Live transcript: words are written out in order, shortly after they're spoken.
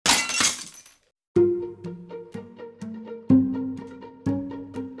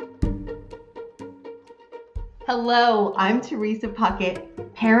Hello, I'm Teresa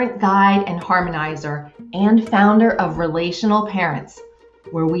Puckett, parent guide and harmonizer, and founder of Relational Parents,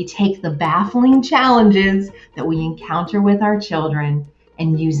 where we take the baffling challenges that we encounter with our children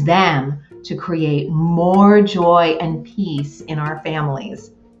and use them to create more joy and peace in our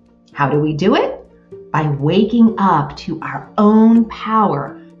families. How do we do it? By waking up to our own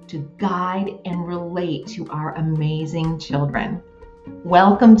power to guide and relate to our amazing children.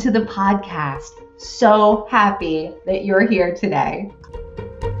 Welcome to the podcast. So happy that you're here today.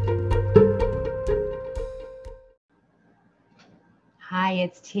 Hi,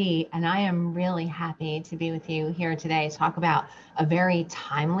 it's T, and I am really happy to be with you here today to talk about a very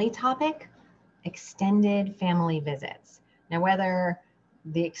timely topic, extended family visits. Now, whether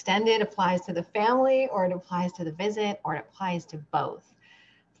the extended applies to the family or it applies to the visit or it applies to both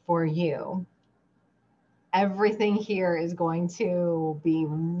for you, everything here is going to be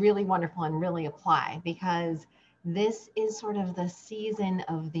really wonderful and really apply because this is sort of the season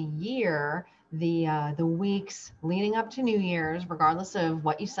of the year, the weeks leading up to New Year's, regardless of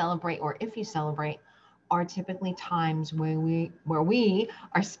what you celebrate or if you celebrate, are typically times where we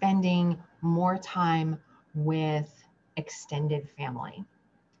are spending more time with extended family.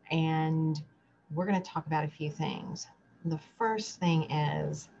 And we're going to talk about a few things. The first thing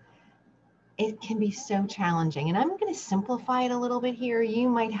is it can be so challenging. And I'm going to simplify it a little bit here. You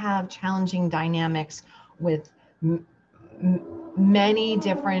might have challenging dynamics with many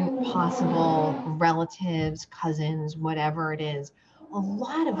different possible relatives, cousins, whatever it is. A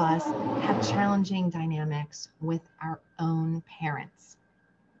lot of us have challenging dynamics with our own parents.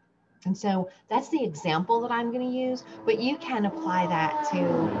 And so that's the example that I'm going to use, but you can apply that to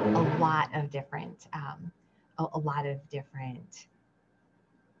a lot of different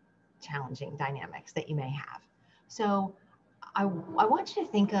challenging dynamics that you may have. So I want you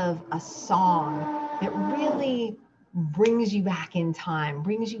to think of a song that really brings you back in time,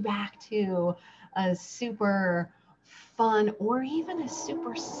 brings you back to a super fun or even a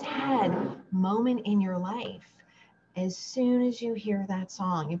super sad moment in your life. As soon as you hear that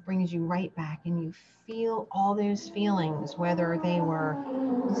song, it brings you right back and you feel all those feelings, whether they were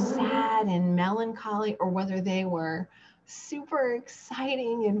sad and melancholy or whether they were super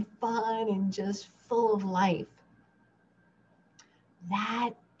exciting and fun and just full of life. That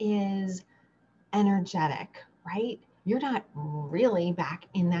is energetic, right? You're not really back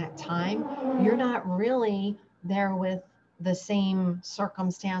in that time. You're not really there with the same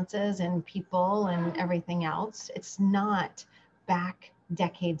circumstances and people and everything else. It's not back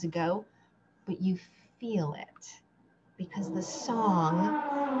decades ago, but you feel it because the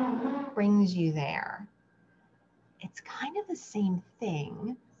song brings you there. It's kind of the same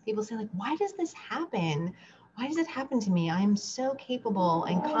thing. People say, like, why does this happen? Why does it happen to me? I'm so capable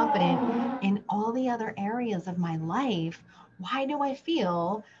and confident in all the other areas of my life. Why do I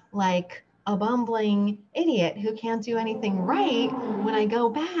feel like a bumbling idiot who can't do anything right when I go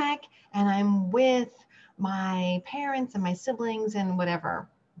back and I'm with my parents and my siblings and whatever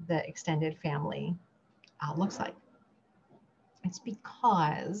the extended family looks like? It's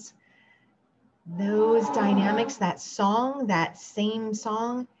because those dynamics, that same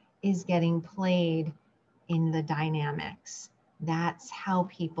song is getting played in the dynamics. That's how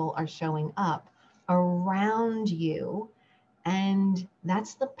people are showing up around you. And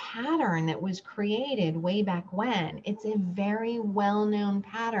that's the pattern that was created way back when. It's a very well-known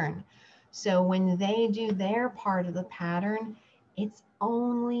pattern. So when they do their part of the pattern, it's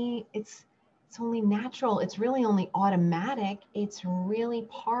only natural. It's really only automatic. It's really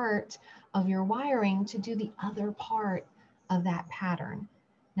part of your wiring to do the other part of that pattern.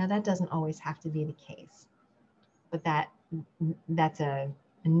 Now that doesn't always have to be the case, but that's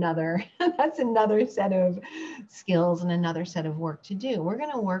another that's another set of skills and another set of work to do. We're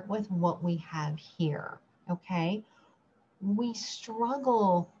going to work with what we have here, okay? We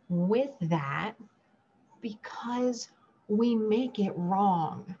struggle with that because we make it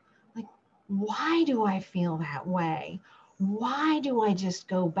wrong. Like, why do I feel that way? Why do I just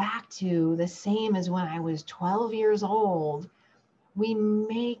go back to the same as when I was 12 years old? We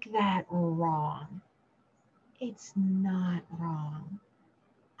make that wrong. It's not wrong.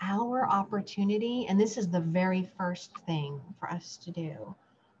 Our opportunity, and this is the very first thing for us to do,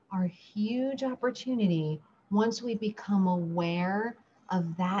 our huge opportunity, once we become aware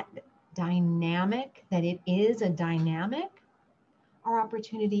of that dynamic, that it is a dynamic, our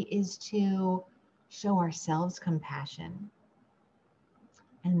opportunity is to show ourselves compassion.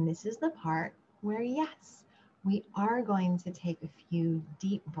 And this is the part where, yes, we are going to take a few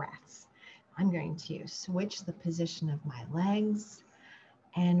deep breaths. I'm going to switch the position of my legs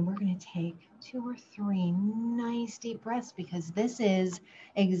And we're going to take 2 or 3 nice deep breaths, because this is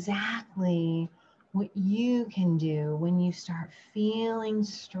exactly what you can do when you start feeling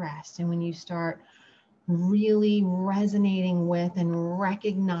stressed and when you start really resonating with and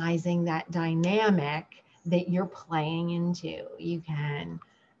recognizing that dynamic that you're playing into. You can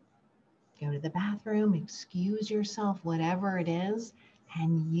go to the bathroom, excuse yourself, whatever it is,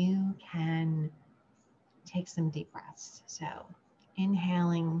 and you can take some deep breaths. So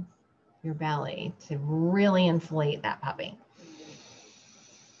inhaling your belly to really inflate that puppy.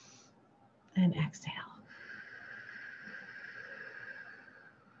 And exhale.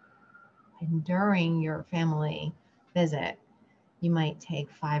 And during your family visit, you might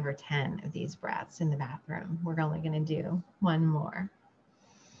take 5 or 10 of these breaths in the bathroom. We're only going to do one more.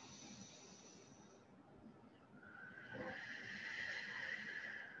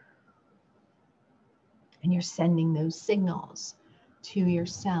 And you're sending those signals to your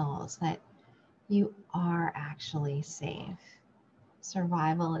cells that you are actually safe.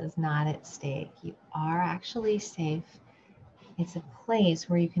 Survival is not at stake. You are actually safe. It's a place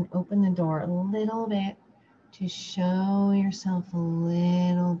where you can open the door a little bit to show yourself a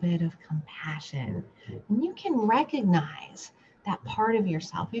little bit of compassion. And you can recognize that part of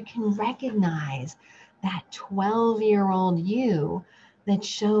yourself. You can recognize that 12-year-old you that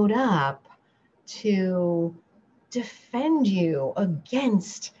showed up to defend you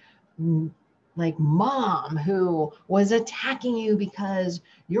against like mom who was attacking you because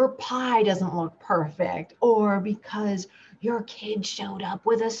your pie doesn't look perfect, or because your kid showed up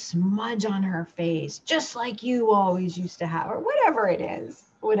with a smudge on her face, just like you always used to have, or whatever it is,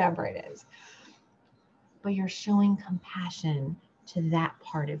 But you're showing compassion to that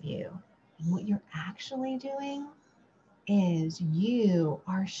part of you. And what you're actually doing is you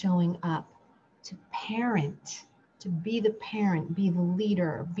are showing up to parent, to be the parent, be the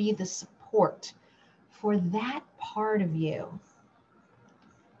leader, be the support for that part of you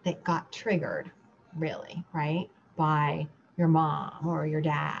that got triggered, really, right? By your mom or your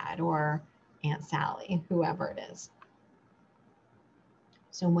dad or Aunt Sally, whoever it is.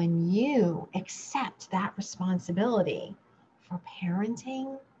 So when you accept that responsibility for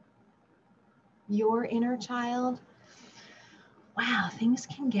parenting your inner child, wow, things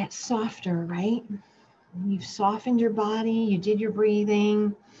can get softer, right? You've softened your body, you did your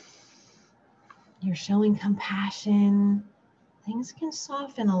breathing, you're showing compassion. Things can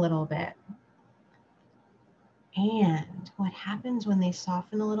soften a little bit. And what happens when they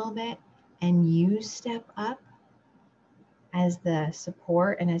soften a little bit and you step up as the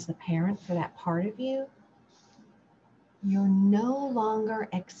support and as the parent for that part of you, you're no longer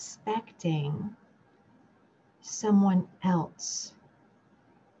expecting someone else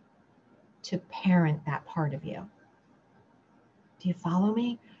to parent that part of you. Do you follow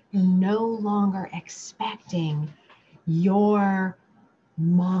me? You're no longer expecting your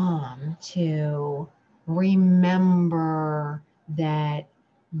mom to remember that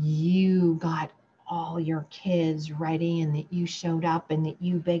you got all your kids ready and that you showed up and that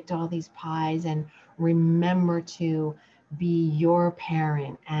you baked all these pies, and remember to be your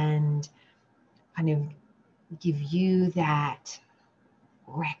parent and kind of give you that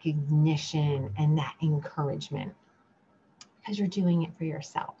recognition and that encouragement, because you're doing it for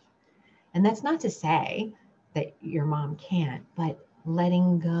yourself. And that's not to say that your mom can't, but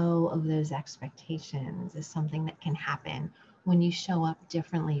letting go of those expectations is something that can happen when you show up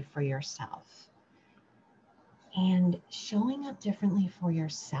differently for yourself. And showing up differently for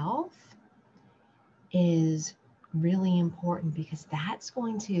yourself is really important, because that's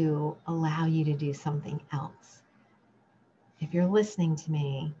going to allow you to do something else. If you're listening to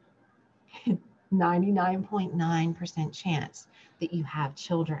me, 99.9% chance that you have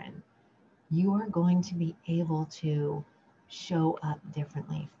children, you are going to be able to show up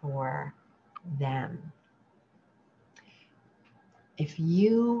differently for them. If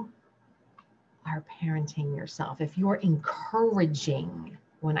you are parenting yourself, if you're encouraging,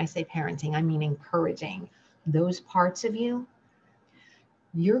 when I say parenting, I mean encouraging those parts of you,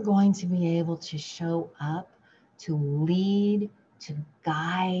 you're going to be able to show up to lead, to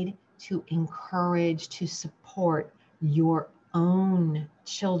guide, to encourage, to support your own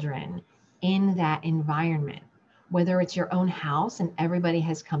children in that environment. Whether it's your own house and everybody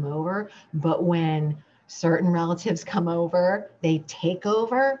has come over, but when certain relatives come over, they take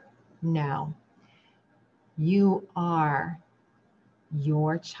over. No, you are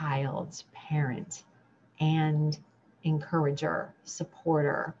your child's parent and encourager,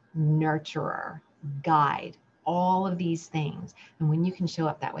 supporter, nurturer, guide, all of these things. And when you can show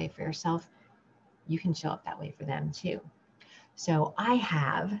up that way for yourself, you can show up that way for them too. So I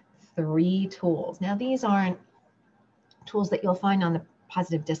have 3 tools. Now, these aren't tools that you'll find on the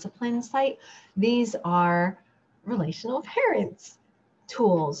Positive Discipline site. These are relational parents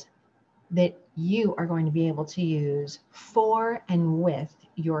tools that you are going to be able to use for and with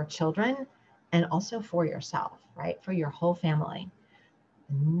your children and also for yourself, right? For your whole family.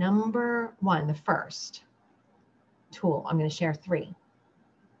 Number 1, the first tool, I'm going to share 3.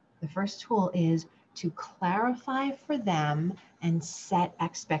 The first tool is to clarify for them and set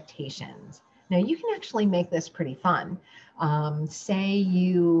expectations. Now, you can actually make this pretty fun. Say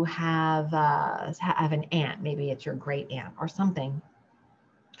you have an aunt, maybe it's your great aunt or something,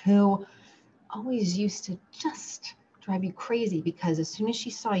 who always used to just drive you crazy because as soon as she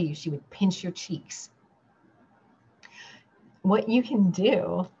saw you, she would pinch your cheeks. What you can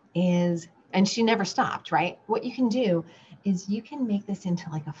do is, and she never stopped, right? What you can do is you can make this into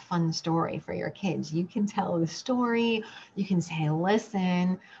like a fun story for your kids. You can tell the story. You can say,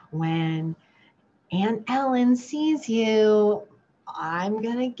 listen, when Aunt Ellen sees you, I'm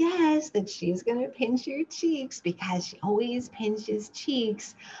going to guess that she's going to pinch your cheeks because she always pinches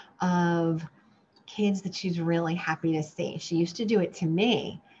cheeks of kids that she's really happy to see. She used to do it to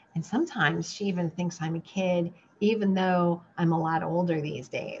me. And sometimes she even thinks I'm a kid, even though I'm a lot older these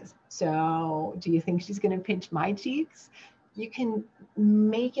days. So do you think she's going to pinch my cheeks? You can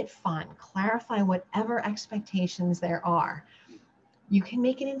make it fun, clarify whatever expectations there are. You can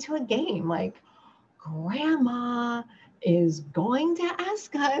make it into a game like, Grandma is going to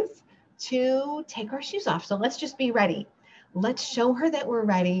ask us to take our shoes off. So let's just be ready. Let's show her that we're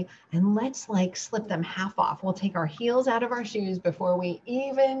ready and let's like slip them half off. We'll take our heels out of our shoes before we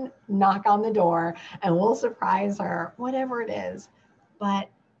even knock on the door and we'll surprise her, whatever it is. But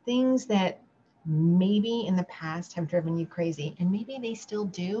things that maybe in the past have driven you crazy and maybe they still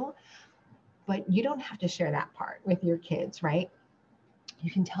do, but you don't have to share that part with your kids, right? You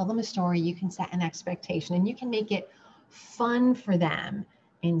can tell them a story, you can set an expectation, and you can make it fun for them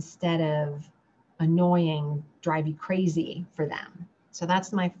instead of annoying, drive you crazy for them. So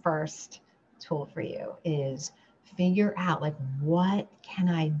that's my first tool for you is figure out like what can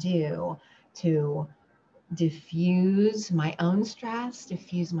I do to diffuse my own stress,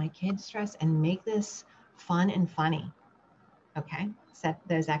 diffuse my kids' stress, and make this fun and funny. Okay, set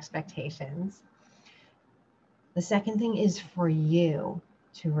those expectations. The second thing is for you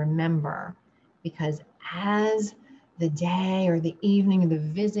to remember, because as the day or the evening or the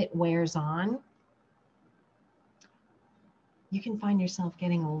visit wears on, you can find yourself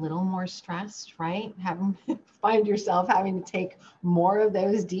getting a little more stressed, right? Find yourself having to take more of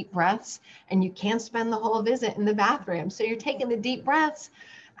those deep breaths, and you can't spend the whole visit in the bathroom. So you're taking the deep breaths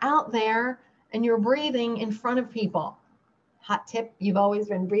out there and you're breathing in front of people. Hot tip, you've always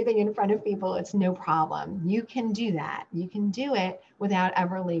been breathing in front of people. It's no problem. You can do that. You can do it without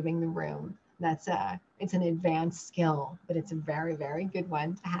ever leaving the room. It's an advanced skill, but it's a very, very good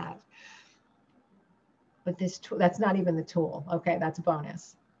one to have. But that's not even the tool. Okay, that's a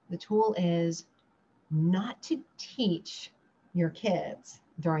bonus. The tool is not to teach your kids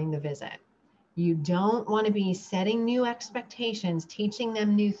during the visit. You don't want to be setting new expectations, teaching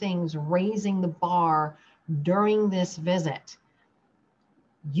them new things, raising the bar during this visit.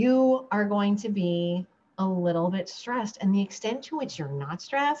 You are going to be a little bit stressed, and the extent to which you're not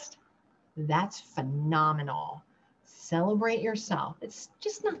stressed, that's phenomenal. Celebrate yourself. It's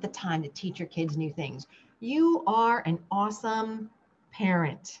just not the time to teach your kids new things. You are an awesome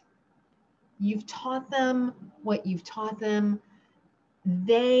parent. You've taught them what you've taught them.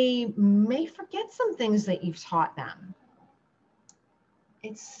 They may forget some things that you've taught them.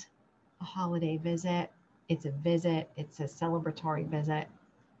 It's a holiday visit. It's a visit. It's a celebratory visit.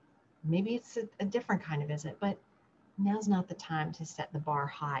 Maybe it's a different kind of visit, but now's not the time to set the bar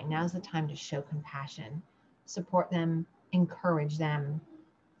high. Now's the time to show compassion, support them, encourage them,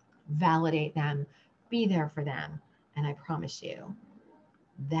 validate them, be there for them. And I promise you,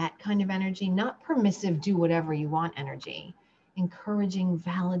 that kind of energy, not permissive, do whatever you want energy, encouraging,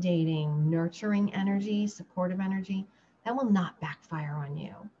 validating, nurturing energy, supportive energy, that will not backfire on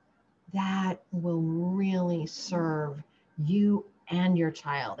you. That will really serve you and your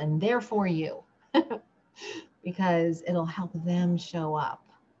child, and therefore you, because it'll help them show up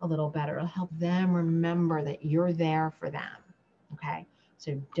a little better. It'll help them remember that you're there for them. Okay.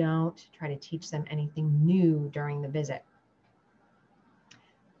 So don't try to teach them anything new during the visit.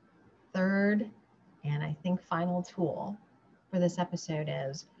 Third, and I think final tool for this episode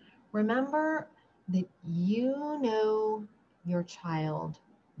is remember that you know your child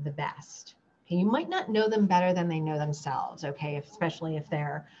the best. Okay, you might not know them better than they know themselves, okay, especially if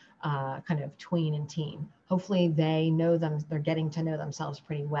they're kind of tween and teen. Hopefully they know them, they're getting to know themselves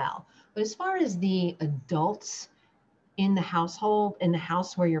pretty well. But as far as the adults in the household, in the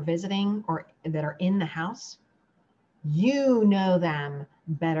house where you're visiting or that are in the house, you know them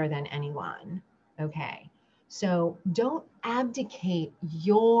better than anyone, okay? So don't abdicate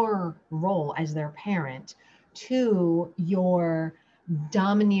your role as their parent to your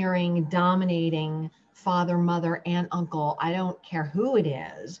dominating father, mother, aunt, uncle. I don't care who it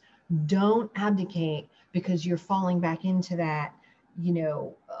is. Don't abdicate because you're falling back into that,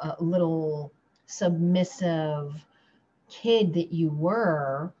 little submissive kid that you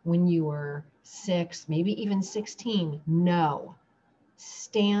were when you were 6, maybe even 16. No.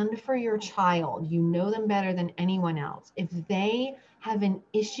 Stand for your child. You know them better than anyone else. If they have an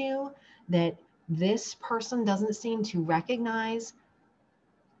issue that this person doesn't seem to recognize,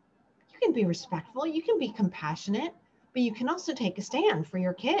 you can be respectful, you can be compassionate, but you can also take a stand for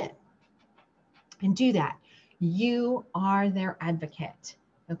your kid and do that. You are their advocate,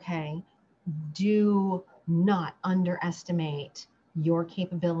 okay? Do not underestimate your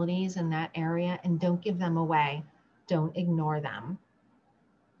capabilities in that area and don't give them away. Don't ignore them.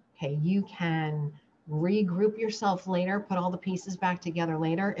 Okay, you can regroup yourself later, put all the pieces back together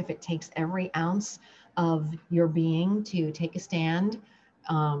later if it takes every ounce of your being to take a stand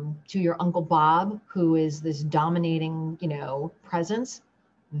to your Uncle Bob, who is this dominating, presence.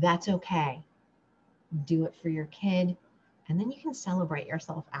 That's okay. Do it for your kid, and then you can celebrate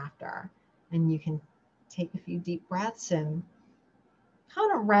yourself after, and you can take a few deep breaths and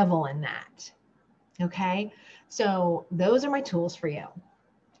kind of revel in that. Okay, so those are my tools for you.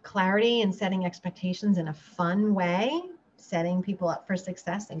 Clarity and setting expectations in a fun way, setting people up for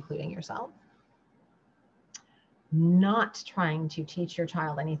success, including yourself. Not trying to teach your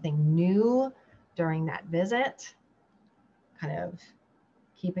child anything new during that visit, kind of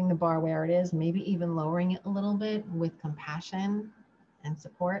keeping the bar where it is, maybe even lowering it a little bit with compassion and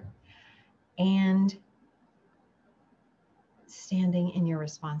support, and standing in your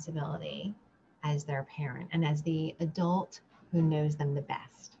responsibility as their parent and as the adult who knows them the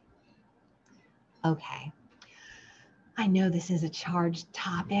best. Okay. I know this is a charged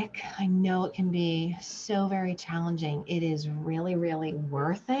topic. I know it can be so very challenging. It is really, really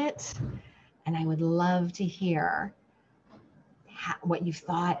worth it. And I would love to hear what you've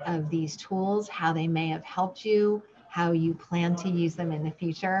thought of these tools, how they may have helped you, how you plan to use them in the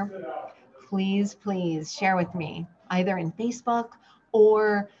future. Please, please share with me either in Facebook,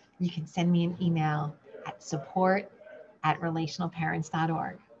 or you can send me an email at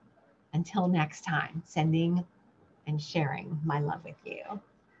support@relationalparents.org. Until next time, sending and sharing my love with you.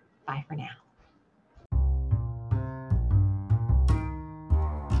 Bye for now.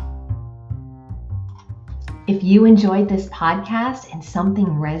 If you enjoyed this podcast and something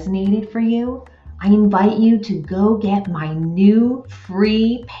resonated for you, I invite you to go get my new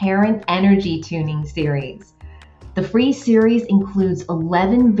free parent energy tuning series. The free series includes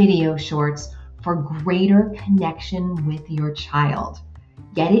 11 video shorts for greater connection with your child.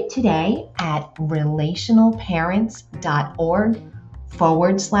 Get it today at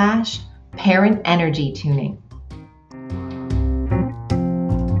relationalparents.org/parent energy tuning.